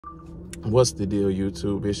What's the deal,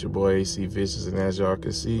 YouTube? It's your boy Acvicious, and as y'all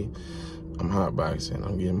can see, I'm hotboxing.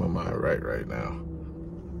 I'm getting my mind right now.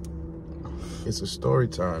 It's a story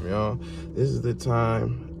time, y'all. This is the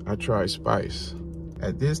time I tried spice.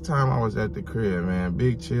 At this time, I was at the crib, man.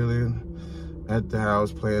 Big chilling at the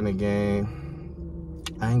house, playing the game.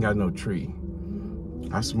 I ain't got no tree.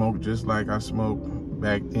 I smoke just like I smoked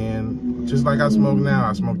back then. Just like I smoke now,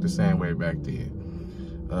 I smoked the same way back then.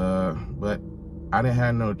 But I didn't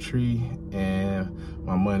have no tree, and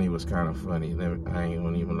my money was kind of funny. I ain't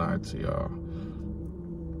gonna even lie to y'all.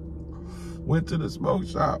 Went to the smoke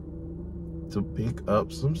shop to pick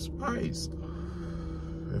up some spice.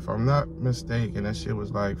 If I'm not mistaken, that shit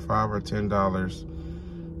was like $5 or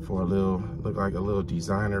 $10 for a little, looked like a little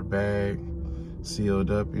designer bag,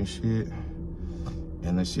 sealed up and shit.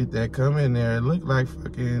 And the shit that come in there, it looked like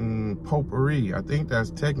fucking potpourri. I think that's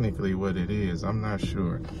technically what it is. I'm not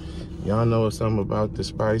sure. Y'all know something about the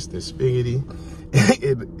spice, the spaghetti?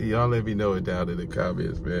 Y'all let me know it down in the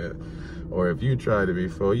comments, man. Or if you tried it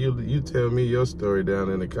before, you tell me your story down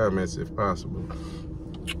in the comments if possible.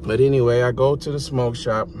 But anyway, I go to the smoke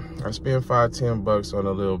shop. I spend $5-10 on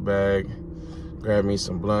a little bag, grab me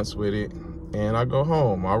some blunts with it, and I go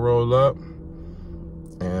home. I roll up,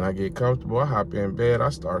 and I get comfortable. I hop in bed, I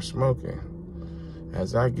start smoking.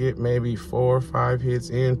 As I get maybe 4 or 5 hits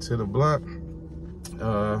into the blunt,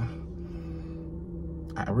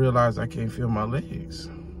 I realize I can't feel my legs,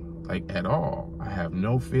 like at all. I have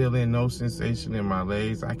no feeling, no sensation in my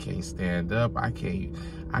legs. I can't stand up. I can't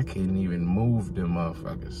even move them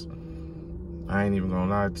motherfuckers. I ain't even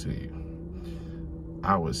gonna lie to you.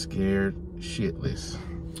 I was scared shitless.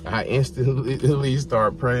 I instantly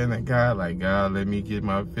start praying to God, like, God, let me get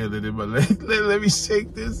my feeling in my leg. Let me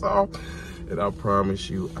shake this off. And I promise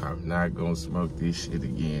you, I'm not gonna smoke this shit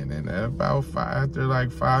again. And after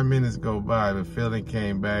like 5 minutes go by, the feeling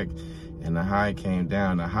came back and the high came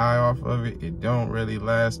down. The high off of it, it don't really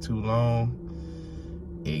last too long.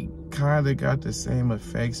 It kind of got the same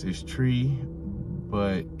effects as tree,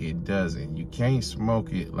 but it doesn't. You can't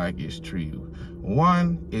smoke it like it's tree.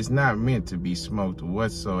 One, it's not meant to be smoked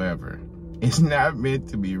whatsoever. It's not meant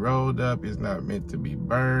to be rolled up. It's not meant to be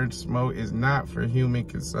burned, smoked. It's not for human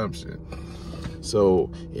consumption. So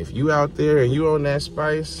if you out there and you on that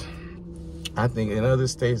spice, I think in other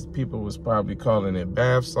states, people was probably calling it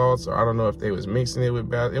bath salts, or I don't know if they was mixing it with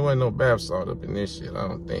bath. It wasn't no bath salt up in this shit, I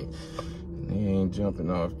don't think. They ain't jumping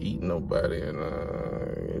off, eating nobody, and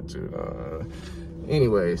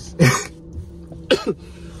anyways.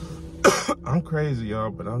 I'm crazy, y'all,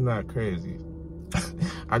 but I'm not crazy.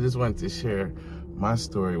 I just wanted to share my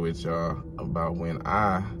story with y'all about when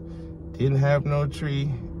I didn't have no tree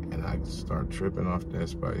and I start tripping off that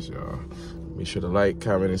spice, y'all. Be sure to like,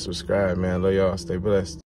 comment, and subscribe, man. Love y'all. Stay blessed.